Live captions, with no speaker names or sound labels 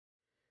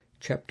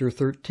Chapter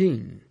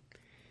 13.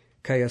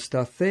 Kai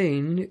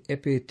astathen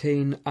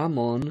epitein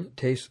amon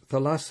tes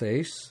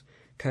thalases,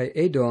 kai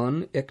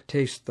edon ek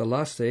tes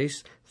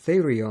thalases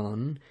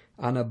therion,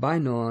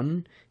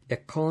 anabainon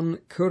ekon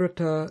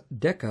curata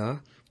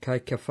deca, kai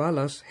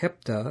cephalas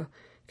hepta,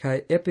 kai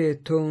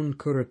epiton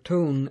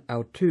curaton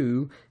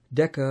autu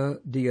deca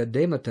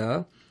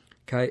diademata,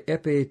 kai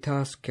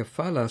epitas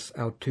cephalas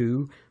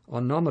autu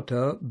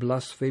onomata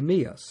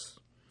blasphemias.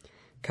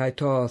 Kai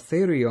ta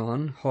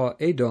therion ha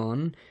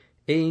edon,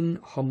 ein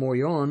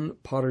homoion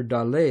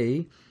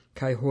pardale,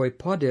 kai hoi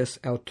podes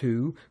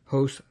autu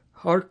hos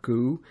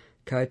harku,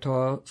 kai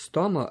ta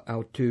stoma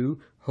autu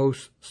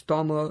hos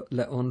stoma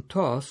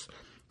leontos,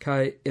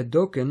 kai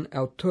edoken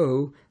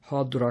auto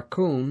ha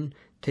drakon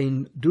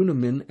ten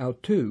dunamin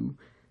autu,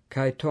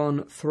 kai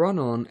ton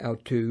thronon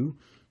autu,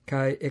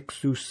 kai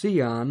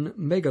exousian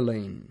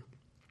megalen.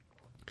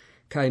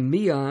 Kai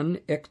mian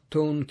ek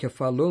ton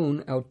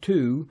cephalon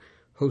autu,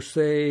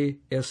 hose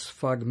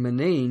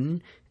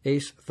esphagmenein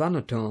es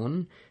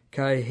thanaton,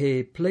 kai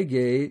he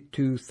plege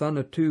tu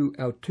thanatu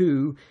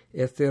autu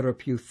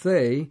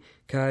etherapeuthei,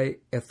 kai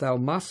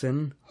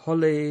ethaumasen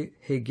hole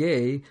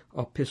hege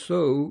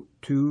opiso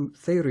tu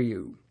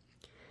theriu.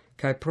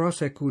 Kai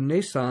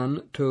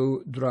prosekunesan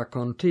to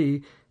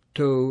draconti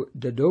to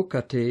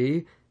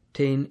dedocate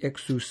ten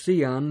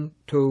exousian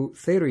to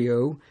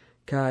therio,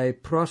 kai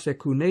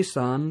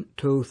prosekunesan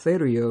to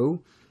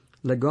therio,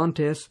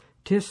 legontes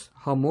tis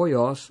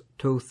homoios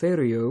to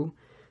therio,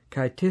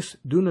 kai tis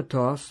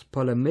dunatos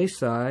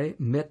polemesai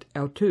met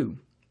autu.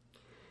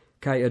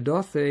 Kai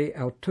adothe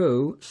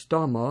auto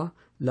stoma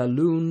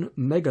lalun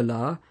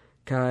megala,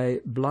 kai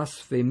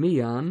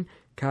blasphemian,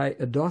 kai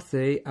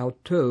adothe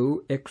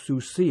auto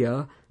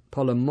exousia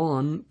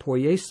polemon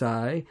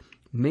poiesai,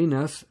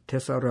 menas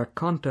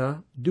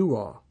tessaraconta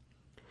duo.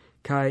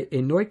 Kai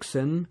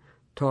enoixen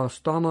ta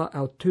stoma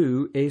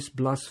autu es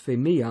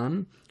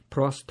blasphemian,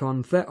 pros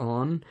ton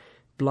theon,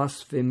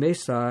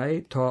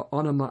 blasphemesai ta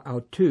onoma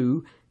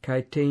autu,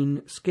 kai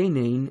ten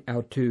skenein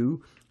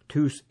autu,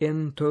 tus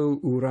ento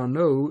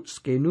urano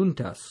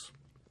skenuntas.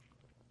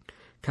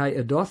 Kai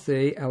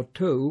edothe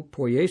auto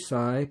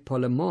poiesai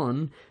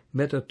polemon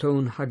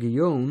metaton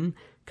hagion,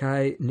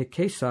 kai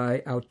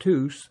nikesai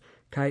autus,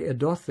 kai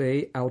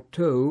edothe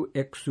auto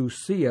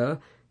exousia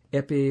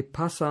epi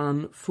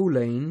passan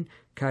fulein,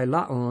 kai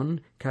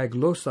laon, kai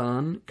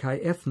glossan, kai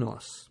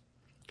ethnos.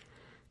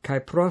 Kai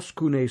pros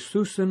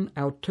kunesusen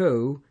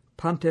auto,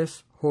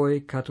 pantes hoi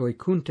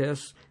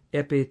katoikuntes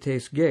epi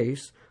tes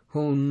geis,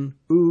 hon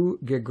u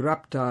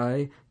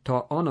gegraptai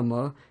ta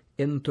onoma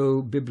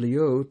ento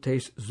biblio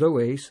tes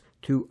zoes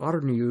tu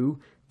arniu,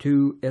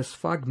 tu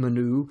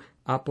esphagmenu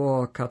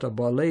apo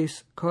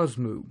katabales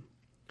cosmu.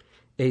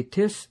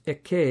 Etis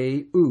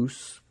eke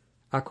us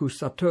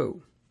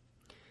accusato.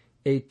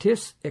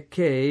 Etis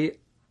eke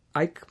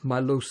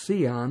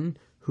aikmalosian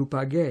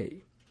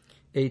hupage.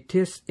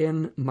 Etis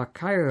in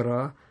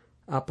Machaira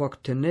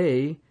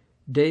apoktene,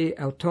 de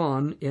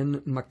auton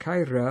in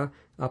Machaira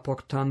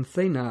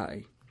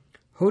apoktanthenae.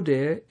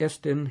 Hode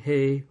estin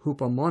he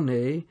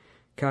hupamone,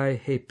 kai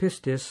he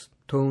pistis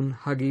ton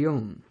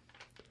hagion.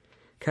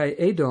 Kai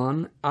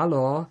edon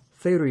alo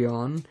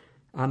therion,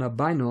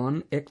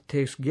 anabainon ek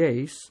tes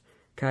geis,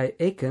 kai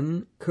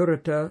eken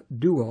curata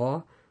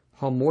duo,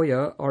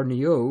 homoia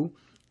arnio,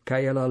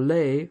 kai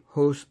elale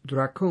hos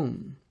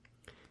drakon.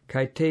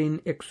 Kai ten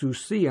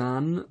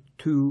exousian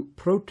tu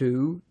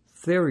protu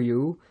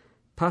theriu,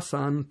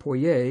 passan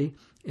poie,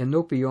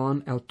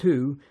 enopion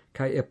autu,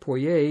 kai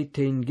epoie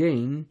ten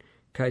gain,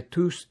 kai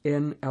tus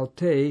en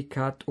alte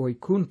kat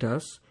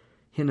oikuntas,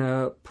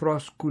 hina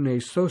pros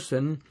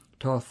kunesosen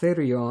ta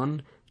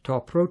therion, ta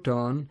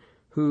proton,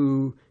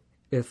 hu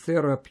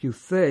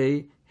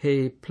etherapeuthei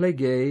he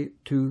plege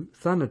tu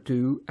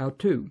thanatu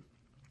autu.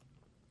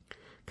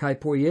 Kai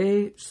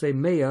poie se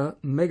mea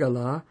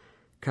megala,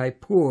 kai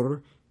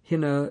pur,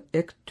 hina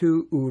ek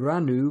tu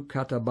uranu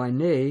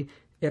katabaine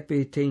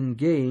epi ten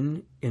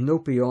gain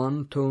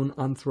enopion ton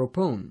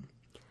anthropon.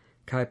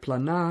 Kai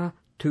plana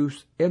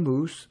tus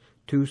emus,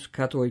 tus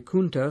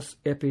katoikuntas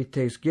epi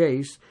tes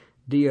geis,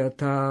 dia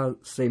ta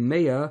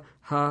semea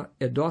ha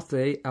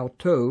edothe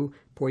auto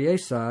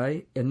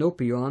poiesai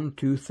enopion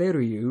tu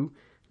theriu,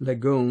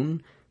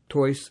 legon,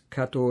 tois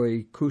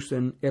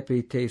katoikusen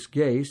epi tes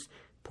geis,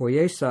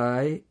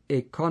 poiesai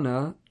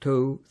ekona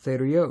to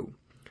therio.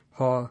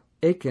 Ha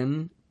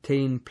eken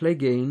ten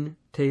plegein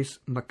tes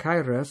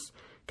Machairas,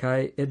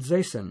 kai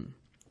edzesen.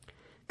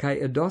 Kai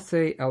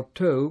edothe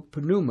auto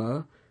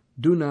pneuma,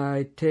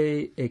 dunai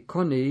te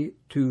ekoni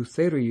tu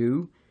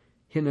theriu,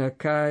 hina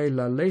kai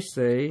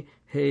lalese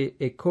he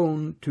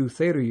ekon tu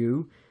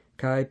theriu,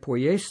 kai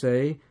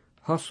poiese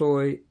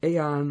hosoi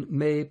ean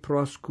me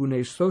pros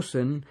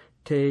kunesosen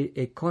te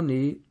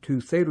ekoni tu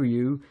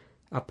theriu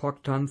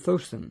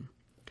apoktanthosen.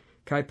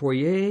 Kai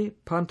poie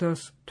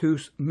pantas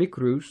tus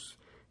micrus,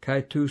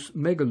 kai tus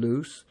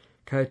megalus,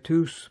 kai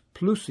tus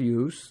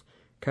plusius,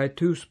 kai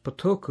tus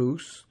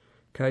patocus,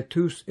 kai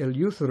tus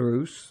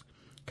eleutherus,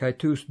 kai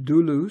tus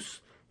dulus,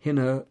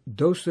 hina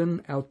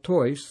dosen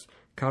autois,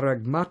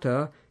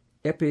 charagmata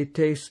epi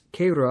tes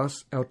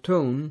kairos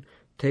auton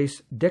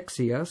tes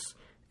dexias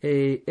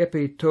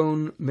epi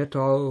ton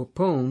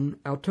metopon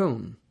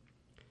auton.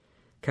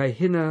 Kai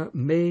hina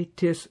me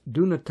tis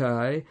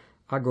dunatai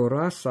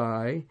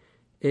agorasai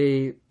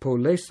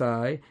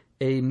polesai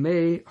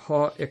me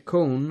ha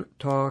ekon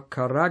ta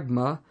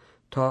charagma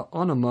ta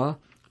onoma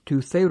tu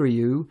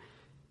theriou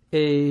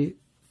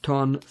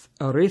ton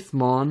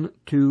arithmon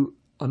tu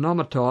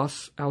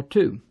onomatos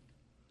autou.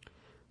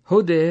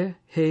 Hode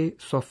he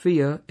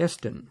Sophia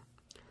esten.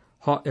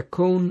 Ha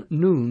ekon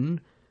nun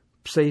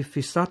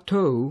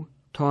psephisato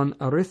ton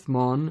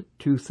arithmon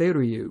tu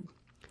theriou.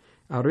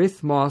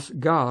 Arithmos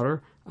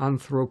gar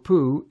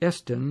anthropou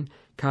esten,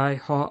 kai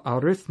ha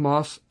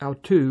arithmos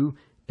autou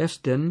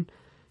esten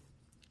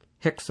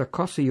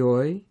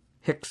hexakosioi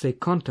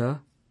hexaconta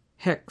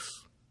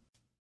hex.